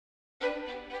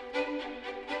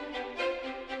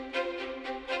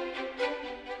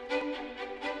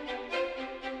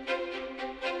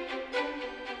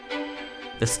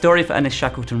The story of Ernest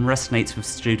Shackleton resonates with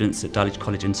students at Dulwich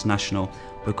College International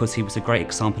because he was a great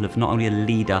example of not only a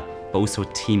leader but also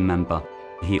a team member.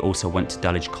 He also went to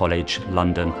Dulwich College,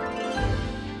 London.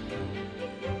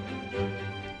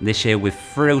 This year we're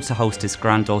thrilled to host his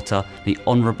granddaughter, the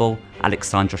Honourable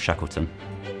Alexandra Shackleton.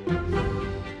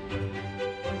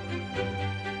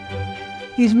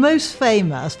 He's most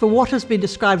famous for what has been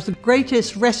described as the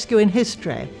greatest rescue in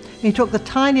history. He took the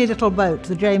tiny little boat,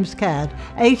 the James Caird,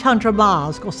 800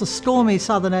 miles across the stormy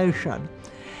Southern Ocean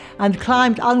and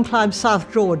unclimbed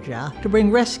South Georgia to bring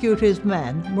rescue to his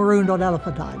men marooned on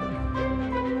Elephant Island.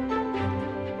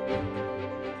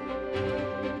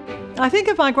 I think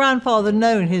if my grandfather had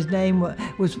known his name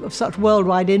was of such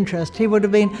worldwide interest, he would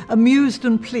have been amused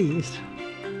and pleased.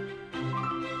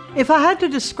 If I had to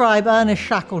describe Ernest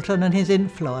Shackleton and his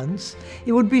influence,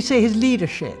 it would be, say, his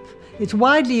leadership. It's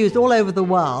widely used all over the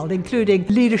world, including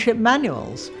leadership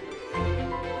manuals.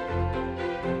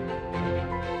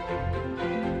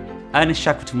 Ernest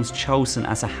Shackleton was chosen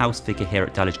as a house figure here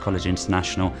at Dulwich College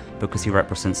International because he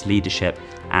represents leadership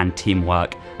and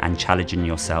teamwork and challenging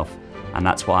yourself. And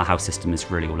that's what our house system is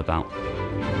really all about.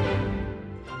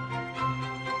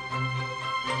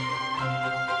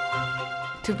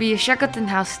 To be a Shackleton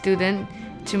House student,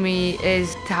 to me,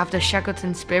 is to have the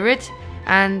Shackleton spirit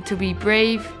and to be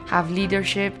brave, have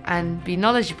leadership and be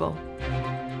knowledgeable.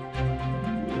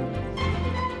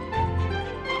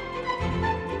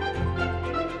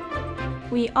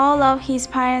 We all love his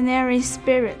pioneering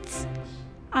spirits.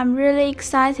 I'm really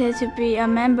excited to be a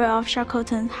member of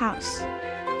Shackleton House.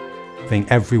 I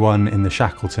think everyone in the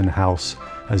Shackleton House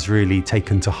has really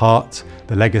taken to heart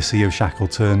the legacy of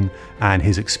Shackleton and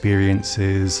his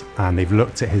experiences, and they've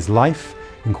looked at his life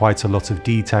in quite a lot of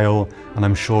detail, and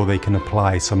I'm sure they can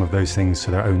apply some of those things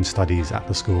to their own studies at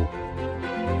the school.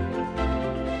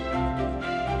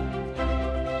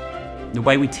 The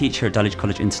way we teach here at Dulwich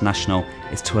College International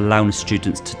is to allow the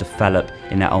students to develop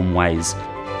in their own ways.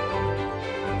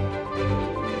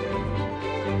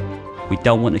 We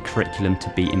don't want the curriculum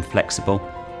to be inflexible.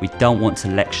 We don't want to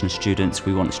lecture students.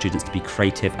 We want students to be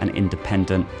creative and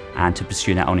independent and to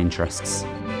pursue their own interests.